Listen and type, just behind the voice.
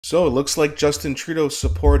So it looks like Justin Trudeau's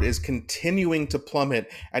support is continuing to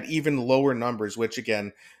plummet at even lower numbers, which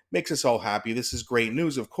again makes us all happy. This is great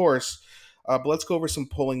news, of course. But let's go over some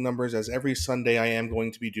polling numbers. As every Sunday, I am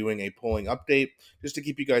going to be doing a polling update just to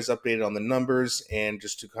keep you guys updated on the numbers and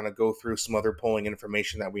just to kind of go through some other polling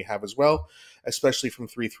information that we have as well, especially from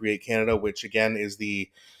 338 Canada, which again is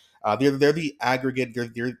they're the aggregate.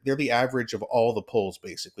 They're the average of all the polls,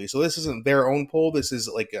 basically. So this isn't their own poll. This is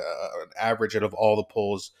like an average out of all the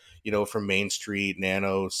polls, from Main Street,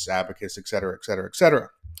 Nanos, Abacus, et cetera, et cetera, et cetera.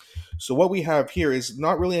 So what we have here is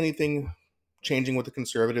not really anything changing with the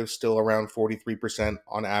Conservatives, still around 43%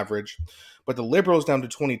 on average, but the Liberals down to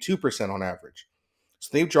 22% on average.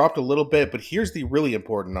 So they've dropped a little bit, but here's the really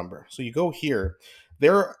important number. So you go here,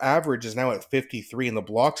 their average is now at 53, and the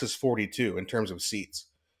Blocs is 42 in terms of seats.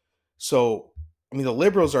 So, I mean, the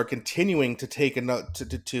Liberals are continuing to take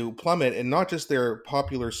to plummet, and not just their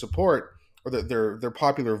popular support or their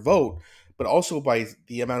popular vote, but also by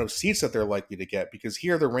the amount of seats that they're likely to get. Because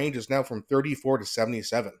here the range is now from 34 to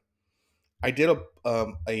 77. I did a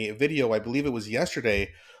video, I believe it was yesterday,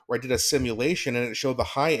 where I did a simulation, and it showed the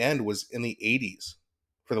high end was in the 80s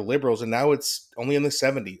for the Liberals, and now it's only in the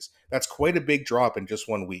 70s. That's quite a big drop in just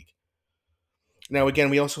 1 week. Now, again,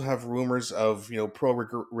 we also have rumors of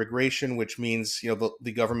pro-regression, which means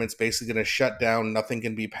the government's basically going to shut down. Nothing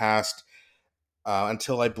can be passed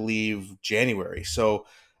until I believe January. So,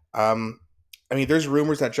 I mean, there's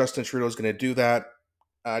rumors that Justin Trudeau is going to do that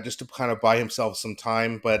just to kind of buy himself some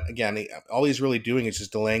time. But again, all he's really doing is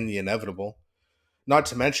just delaying the inevitable. Not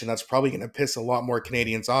to mention, that's probably going to piss a lot more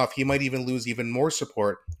Canadians off. He might even lose even more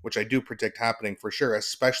support, which I do predict happening for sure,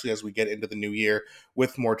 especially as we get into the new year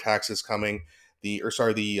with more taxes coming. The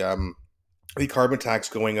carbon tax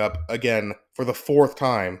going up again for the fourth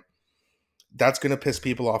time. That's going to piss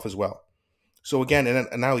people off as well. So again,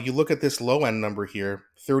 and now you look at this low end number here,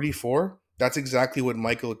 34. That's exactly what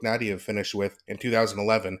Michael Ignatieff finished with in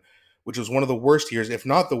 2011, which was one of the worst years, if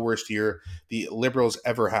not the worst year, the Liberals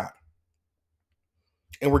ever had.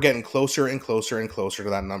 And we're getting closer and closer and closer to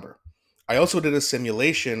that number. I also did a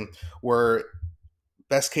simulation where,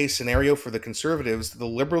 best case scenario for the Conservatives, the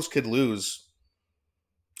Liberals could lose,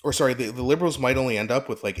 or sorry, the Liberals might only end up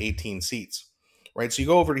with like 18 seats, right? So you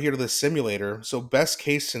go over here to the simulator. So best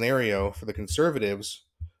case scenario for the Conservatives,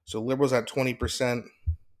 so Liberals at 20%,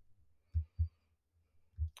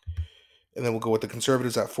 and then we'll go with the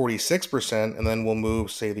Conservatives at 46%, and then we'll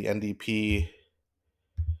move, say, the NDP,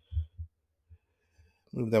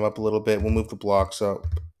 move them up a little bit. We'll move the Blocs up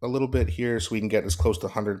a little bit here so we can get as close to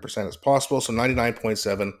 100% as possible. So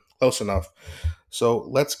 99.7, close enough. So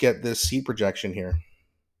let's get this seat projection here.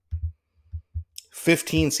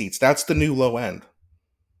 15 seats. That's the new low end.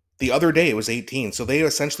 The other day it was 18. So they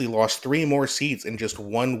essentially lost 3 more seats in just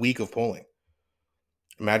 1 week of polling.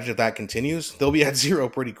 Imagine if that continues, they'll be at 0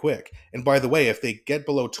 pretty quick. And by the way, if they get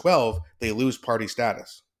below 12, they lose party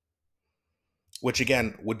status, which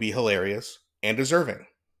again would be hilarious and deserving.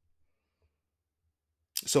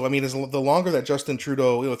 So, I mean, the longer that Justin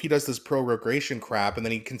Trudeau, if he does this pro-regression crap and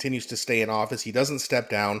then he continues to stay in office, he doesn't step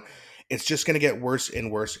down, it's just going to get worse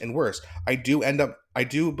and worse and worse. I do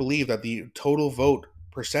believe that the total vote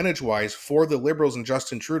percentage-wise for the Liberals and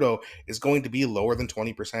Justin Trudeau is going to be lower than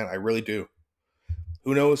 20%. I really do.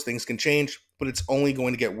 Who knows? Things can change, but it's only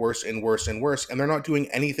going to get worse and worse and worse, and they're not doing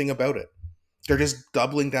anything about it. They're just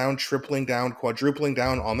doubling down, tripling down, quadrupling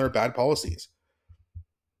down on their bad policies.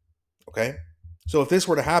 Okay? So if this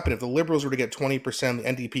were to happen, if the Liberals were to get 20%,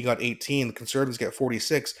 the NDP got 18, the Conservatives get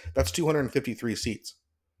 46, that's 253 seats.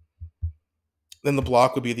 Then the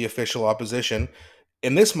Bloc would be the official opposition.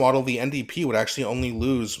 In this model, the NDP would actually only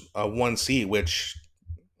lose 1 seat, which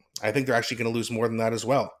I think they're actually going to lose more than that as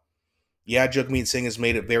well. Yeah, Jagmeet Singh has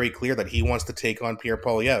made it very clear that he wants to take on Pierre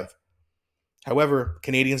Poilievre. However,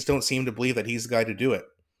 Canadians don't seem to believe that he's the guy to do it,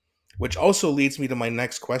 which also leads me to my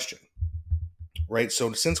next question. Right,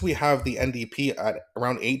 so since we have the NDP at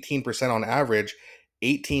around 18% on average,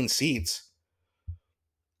 18 seats,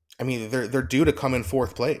 I mean, they're due to come in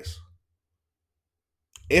 4th place.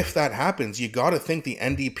 If that happens, you got to think the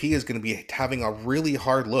NDP is going to be having a really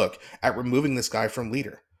hard look at removing this guy from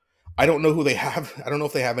leader. I don't know who they have. I don't know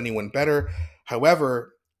if they have anyone better.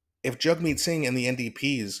 However, if Jagmeet Singh and the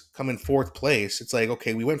NDPs come in 4th place, it's like,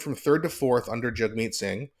 okay, we went from 3rd to 4th under Jagmeet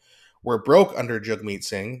Singh. We're broke under Jagmeet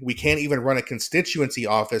Singh. We can't even run a constituency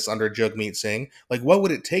office under Jagmeet Singh. Like, what would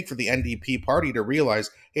it take for the NDP party to realize,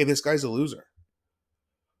 hey, this guy's a loser?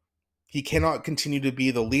 He cannot continue to be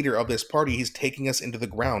the leader of this party. He's taking us into the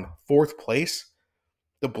ground. 4th place?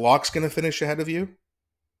 The Bloc's going to finish ahead of you?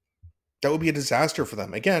 That would be a disaster for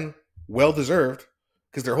them. Again, well-deserved,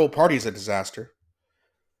 because their whole party is a disaster.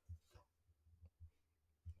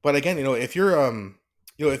 But again, if you're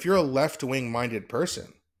a left-wing minded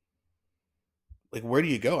person, like where do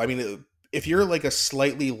you go? I mean, if you're like a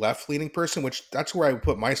slightly left-leaning person, which that's where I would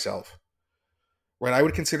put myself, right? I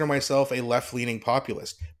would consider myself a left-leaning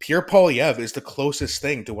populist. Pierre Poilievre is the closest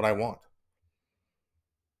thing to what I want.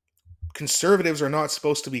 Conservatives are not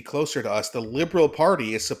supposed to be closer to us. The Liberal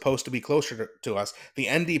Party is supposed to be closer to us. The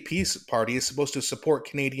NDP party is supposed to support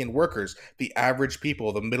Canadian workers, the average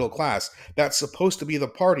people, the middle class. That's supposed to be the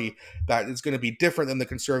party that is going to be different than the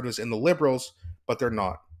Conservatives and the Liberals, but they're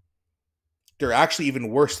not. They're actually even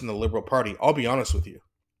worse than the Liberal Party. I'll be honest with you.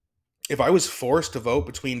 If I was forced to vote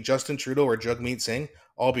between Justin Trudeau or Jagmeet Singh,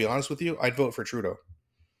 I'll be honest with you, I'd vote for Trudeau.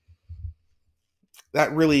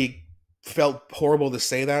 That really felt horrible to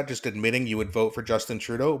say that, just admitting you would vote for Justin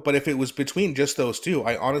Trudeau. But if it was between just those two,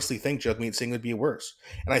 I honestly think Jagmeet Singh would be worse.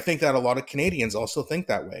 And I think that a lot of Canadians also think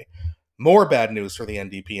that way. More bad news for the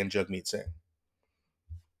NDP and Jagmeet Singh.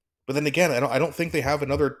 But then again, I don't think they have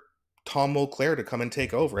another Tom Mulcair to come and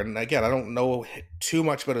take over. And again, I don't know too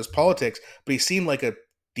much about his politics, but he seemed like a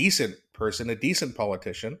decent person, a decent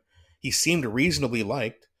politician. He seemed reasonably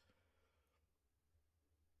liked.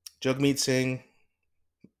 Jagmeet Singh,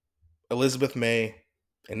 Elizabeth May,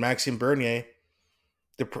 and Maxime Bernier,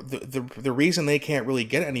 the reason they can't really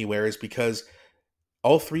get anywhere is because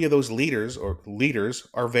all three of those leaders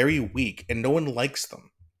are very weak and no one likes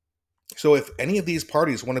them. So if any of these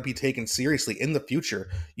parties want to be taken seriously in the future,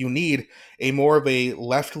 you need a more of a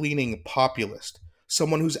left-leaning populist,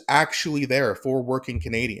 someone who's actually there for working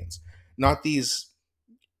Canadians, not these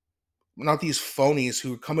phonies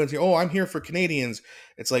who come in and say, "Oh, I'm here for Canadians."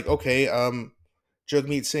 It's like, okay,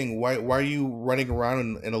 Jagmeet Singh, why are you running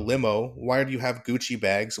around in a limo? Why do you have Gucci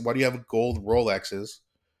bags? Why do you have gold Rolexes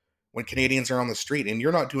when Canadians are on the street and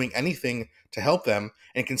you're not doing anything to help them?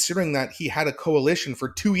 And considering that he had a coalition for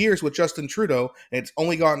 2 years with Justin Trudeau and it's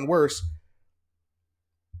only gotten worse,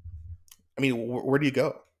 I mean, where do you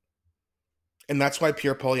go? And that's why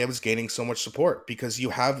Pierre Poilievre is gaining so much support, because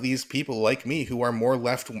you have these people like me who are more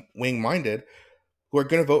left-wing minded who are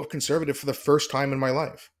going to vote Conservative for the first time in my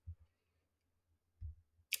life.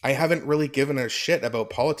 I haven't really given a shit about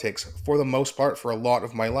politics for the most part for a lot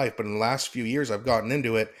of my life, but in the last few years I've gotten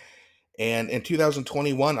into it. And in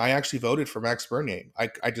 2021, I actually voted for Max Bernier.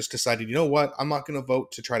 I just decided, you know what? I'm not going to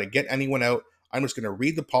vote to try to get anyone out. I'm just going to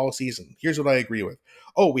read the policies, and here's what I agree with.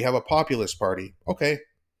 Oh, we have a populist party. Okay.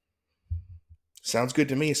 Sounds good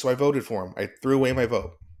to me, so I voted for him. I threw away my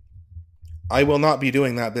vote. I will not be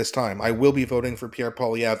doing that this time. I will be voting for Pierre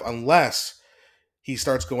Poilievre unless he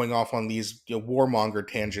starts going off on these warmonger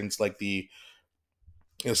tangents like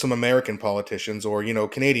some American politicians or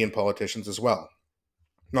Canadian politicians as well.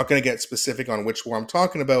 I'm not going to get specific on which war I'm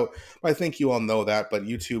talking about, but I think you all know that. But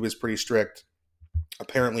YouTube is pretty strict,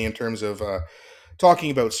 apparently, in terms of talking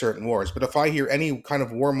about certain wars. But if I hear any kind of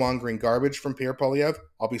warmongering garbage from Pierre Poilievre,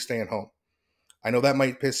 I'll be staying home. I know that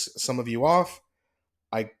might piss some of you off.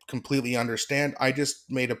 I completely understand. I just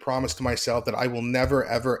made a promise to myself that I will never,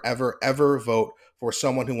 ever, ever, ever vote for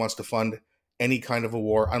someone who wants to fund any kind of a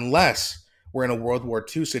war unless we're in a World War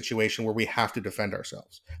II situation where we have to defend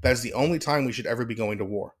ourselves. That is the only time we should ever be going to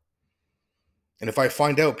war. And if I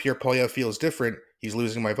find out Pierre Poilievre feels different, he's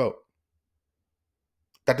losing my vote.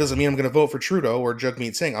 That doesn't mean I'm going to vote for Trudeau or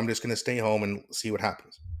Jagmeet Singh. I'm just going to stay home and see what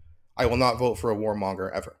happens. I will not vote for a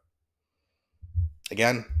warmonger ever.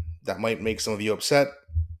 Again, that might make some of you upset,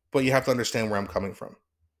 but you have to understand where I'm coming from.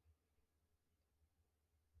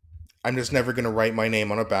 I'm just never going to write my name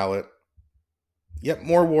on a ballot. Yep,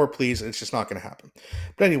 more war, please. It's just not going to happen.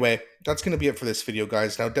 But anyway, that's going to be it for this video,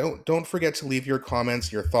 guys. Now, don't forget to leave your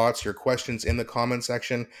comments, your thoughts, your questions in the comment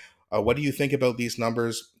section. What do you think about these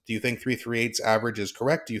numbers? Do you think 338's average is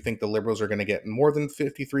correct? Do you think the Liberals are going to get more than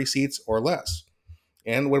 53 seats or less?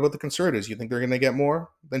 And what about the Conservatives? You think they're going to get more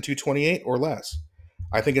than 228 or less?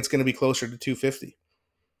 I think it's going to be closer to 250.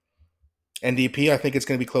 NDP, I think it's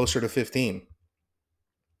going to be closer to 15.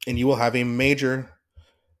 And you will have a major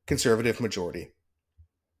Conservative majority.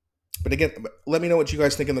 But again, let me know what you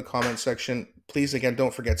guys think in the comments section. Please, again,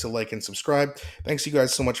 don't forget to like and subscribe. Thanks you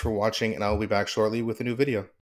guys so much for watching, and I'll be back shortly with a new video.